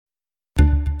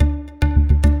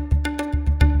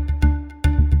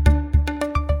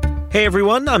Hey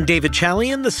everyone, I'm David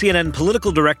Chalian, the CNN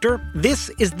political director. This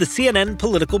is the CNN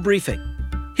Political Briefing.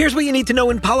 Here's what you need to know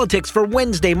in politics for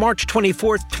Wednesday, March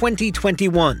 24th,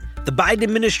 2021. The Biden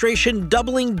administration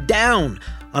doubling down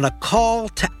on a call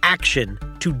to action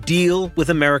to deal with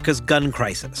America's gun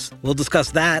crisis. We'll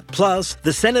discuss that. Plus,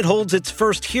 the Senate holds its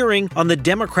first hearing on the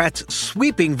Democrats'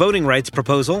 sweeping voting rights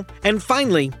proposal. And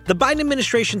finally, the Biden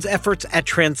administration's efforts at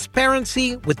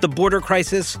transparency with the border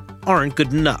crisis aren't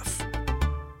good enough.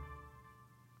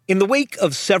 In the wake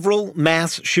of several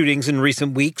mass shootings in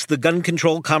recent weeks, the gun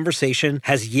control conversation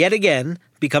has yet again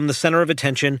become the center of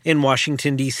attention in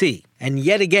Washington, D.C. And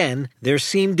yet again, there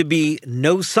seem to be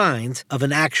no signs of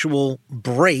an actual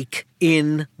break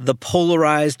in the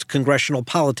polarized congressional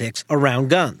politics around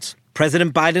guns.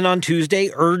 President Biden on Tuesday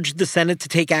urged the Senate to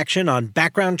take action on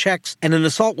background checks and an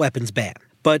assault weapons ban.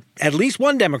 But at least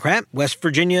one Democrat, West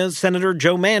Virginia Senator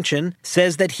Joe Manchin,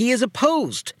 says that he is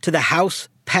opposed to the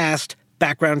House-passed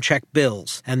background check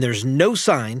bills, and there's no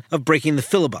sign of breaking the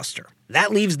filibuster.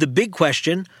 That leaves the big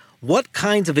question: what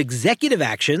kinds of executive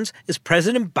actions is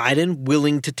President Biden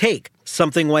willing to take?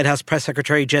 Something White House Press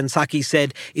Secretary Jen Psaki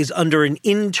said is under an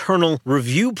internal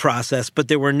review process, but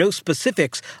there were no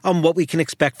specifics on what we can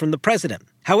expect from the president.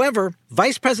 However,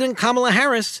 Vice President Kamala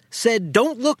Harris said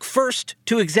don't look first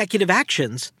to executive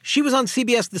actions. She was on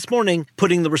CBS this morning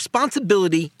putting the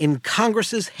responsibility in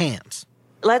Congress's hands.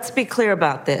 Let's be clear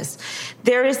about this.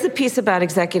 There is the piece about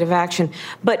executive action,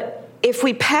 but if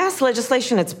we pass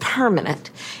legislation, it's permanent.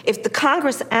 If the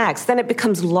Congress acts, then it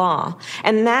becomes law.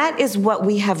 And that is what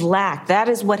we have lacked. That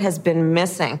is what has been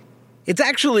missing. It's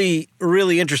actually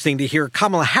really interesting to hear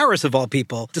Kamala Harris, of all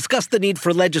people, discuss the need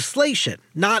for legislation,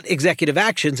 not executive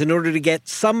actions, in order to get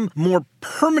some more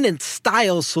permanent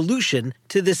style solution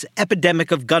to this epidemic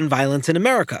of gun violence in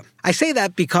America. I say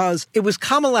that because it was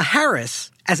Kamala Harris,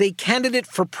 as a candidate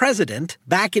for president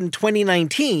back in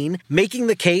 2019, making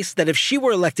the case that if she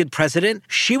were elected president,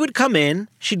 she would come in,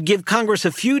 she'd give Congress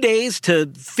a few days to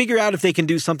figure out if they can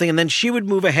do something, and then she would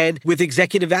move ahead with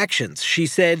executive actions. She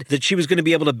said that she was going to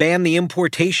be able to ban the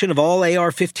importation of all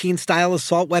AR-15 style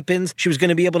assault weapons. She was going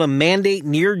to be able to mandate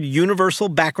near universal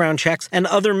background checks and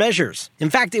other measures.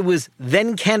 In fact, it was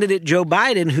then candidate Joe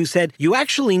Biden who said, you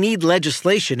actually need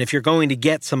legislation if you're going to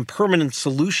get some permanent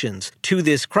solutions to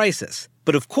this crisis.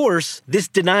 But of course, this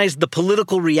denies the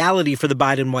political reality for the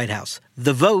Biden White House.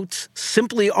 The votes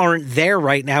simply aren't there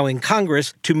right now in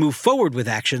Congress to move forward with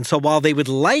action. So while they would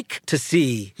like to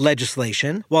see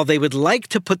legislation, while they would like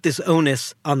to put this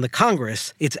onus on the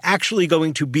Congress, it's actually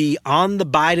going to be on the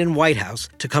Biden White House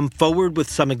to come forward with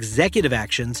some executive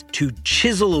actions to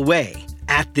chisel away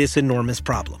at this enormous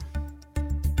problem.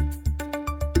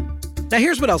 Now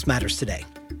here's what else matters today.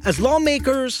 As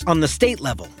lawmakers on the state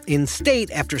level, in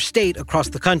state after state across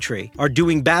the country, are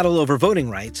doing battle over voting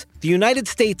rights, the United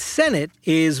States Senate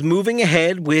is moving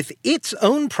ahead with its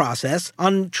own process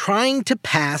on trying to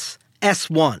pass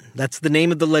S1. That's the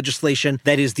name of the legislation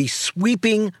that is the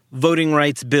sweeping voting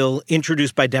rights bill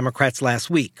introduced by Democrats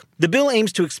last week. The bill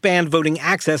aims to expand voting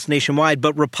access nationwide,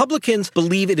 but Republicans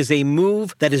believe it is a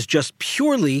move that is just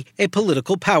purely a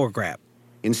political power grab.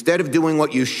 Instead of doing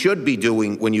what you should be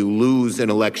doing when you lose an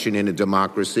election in a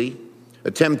democracy,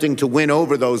 attempting to win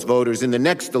over those voters in the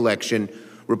next election,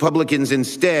 Republicans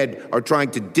instead are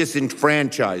trying to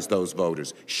disenfranchise those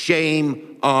voters.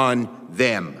 Shame on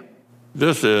them.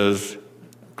 This is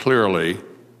clearly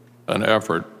an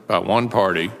effort by one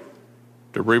party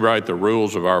to rewrite the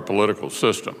rules of our political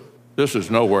system. This is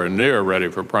nowhere near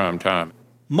ready for prime time.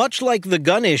 Much like the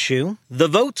gun issue, the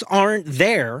votes aren't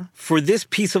there for this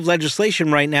piece of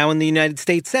legislation right now in the United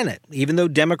States Senate. Even though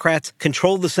Democrats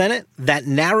control the Senate, that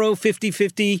narrow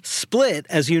 50-50 split,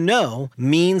 as you know,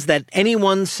 means that any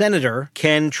one senator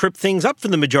can trip things up for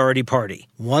the majority party.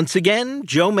 Once again,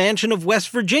 Joe Manchin of West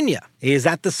Virginia is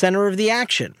at the center of the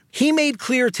action. He made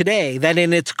clear today that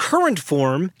in its current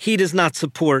form, he does not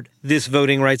support this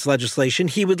voting rights legislation.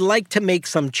 He would like to make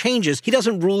some changes. He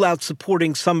doesn't rule out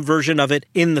supporting some version of it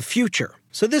in the future.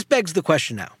 So this begs the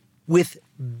question now. With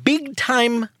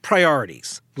big-time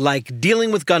priorities like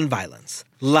dealing with gun violence,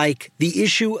 like the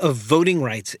issue of voting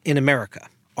rights in America,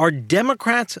 are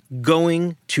Democrats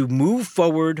going to move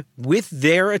forward with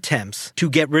their attempts to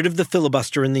get rid of the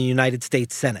filibuster in the United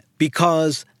States Senate?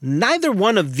 Because neither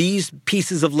one of these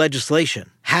pieces of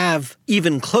legislation have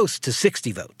even close to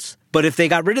 60 votes. But if they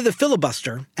got rid of the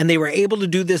filibuster and they were able to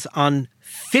do this on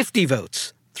 50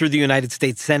 votes through the United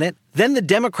States Senate, then the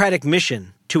Democratic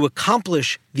mission to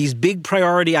accomplish these big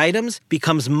priority items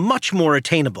becomes much more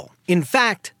attainable. In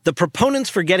fact, the proponents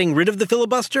for getting rid of the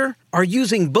filibuster are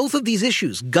using both of these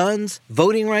issues, guns,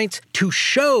 voting rights, to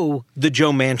show the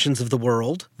Joe Manchins of the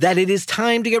world that it is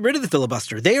time to get rid of the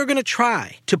filibuster. They are going to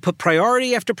try to put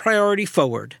priority after priority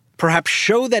forward, perhaps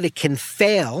show that it can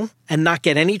fail and not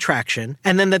get any traction,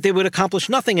 and then that they would accomplish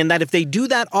nothing, and that if they do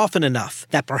that often enough,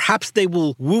 that perhaps they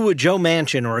will woo a Joe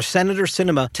Manchin or a Senator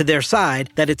Sinema to their side,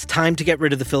 that it's time to get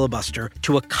rid of the filibuster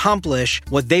to accomplish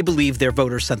what they believe their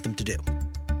voters sent them to do.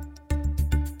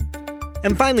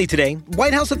 And finally today,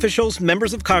 White House officials,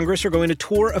 members of Congress, are going to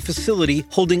tour a facility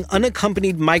holding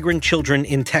unaccompanied migrant children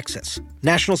in Texas.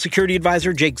 National Security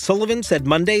Advisor Jake Sullivan said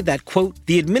Monday that, quote,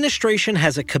 the administration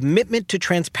has a commitment to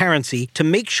transparency to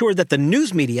make sure that the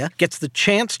news media gets the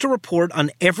chance to report on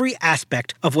every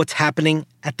aspect of what's happening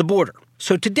at the border.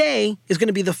 So today is going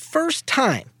to be the first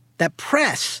time that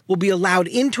press will be allowed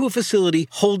into a facility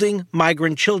holding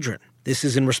migrant children. This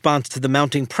is in response to the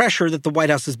mounting pressure that the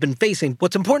White House has been facing.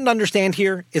 What's important to understand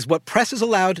here is what press is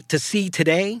allowed to see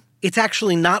today, it's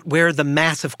actually not where the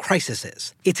massive crisis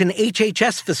is. It's an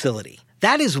HHS facility.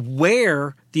 That is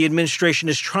where the administration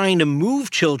is trying to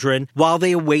move children while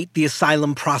they await the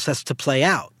asylum process to play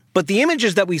out. But the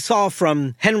images that we saw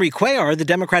from Henry Cuellar, the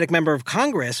Democratic member of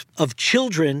Congress, of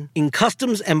children in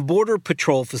Customs and Border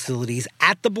Patrol facilities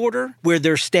at the border, where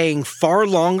they're staying far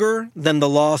longer than the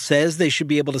law says they should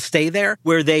be able to stay there,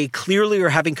 where they clearly are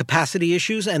having capacity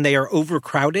issues and they are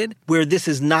overcrowded, where this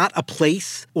is not a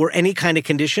place or any kind of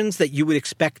conditions that you would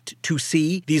expect to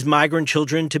see these migrant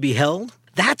children to be held.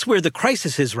 That's where the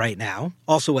crisis is right now,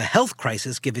 also a health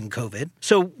crisis given COVID.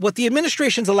 So what the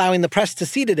administration's allowing the press to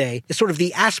see today is sort of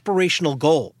the aspirational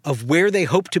goal of where they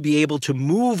hope to be able to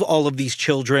move all of these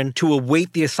children to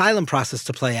await the asylum process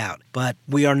to play out. But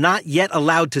we are not yet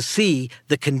allowed to see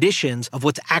the conditions of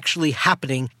what's actually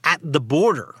happening at the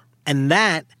border. And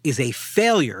that is a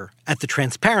failure at the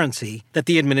transparency that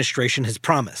the administration has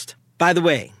promised. By the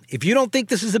way, if you don't think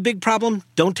this is a big problem,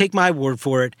 don't take my word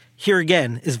for it. Here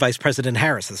again is Vice President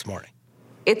Harris this morning.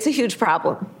 It's a huge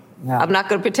problem. Yeah. I'm not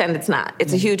going to pretend it's not.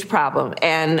 It's a huge problem.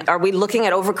 And are we looking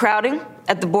at overcrowding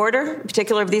at the border, in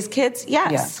particular of these kids?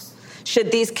 Yes.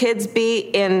 Should these kids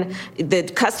be in the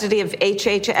custody of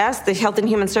HHS, the Health and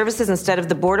Human Services, instead of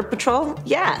the Border Patrol?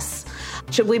 Yes.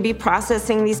 Should we be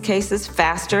processing these cases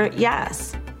faster?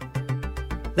 Yes.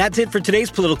 That's it for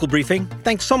today's political briefing.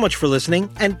 Thanks so much for listening.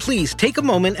 And please take a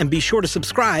moment and be sure to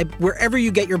subscribe wherever you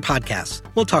get your podcasts.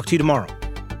 We'll talk to you tomorrow.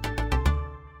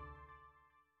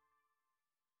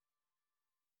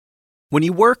 When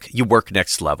you work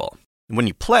next level. And when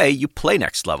you play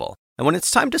next level. And when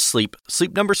it's time to sleep,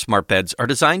 Sleep Number smart beds are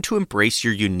designed to embrace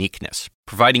your uniqueness,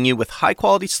 providing you with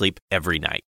high-quality sleep every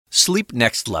night. Sleep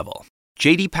next level.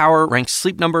 J.D. Power ranks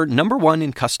Sleep Number #1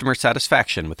 in customer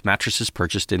satisfaction with mattresses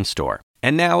purchased in-store.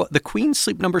 And now, the Queen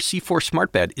Sleep Number C4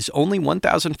 smart bed is only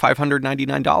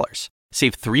 $1,599.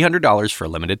 Save $300 for a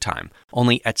limited time,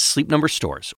 only at Sleep Number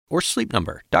stores or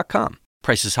sleepnumber.com.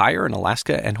 Prices higher in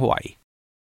Alaska and Hawaii.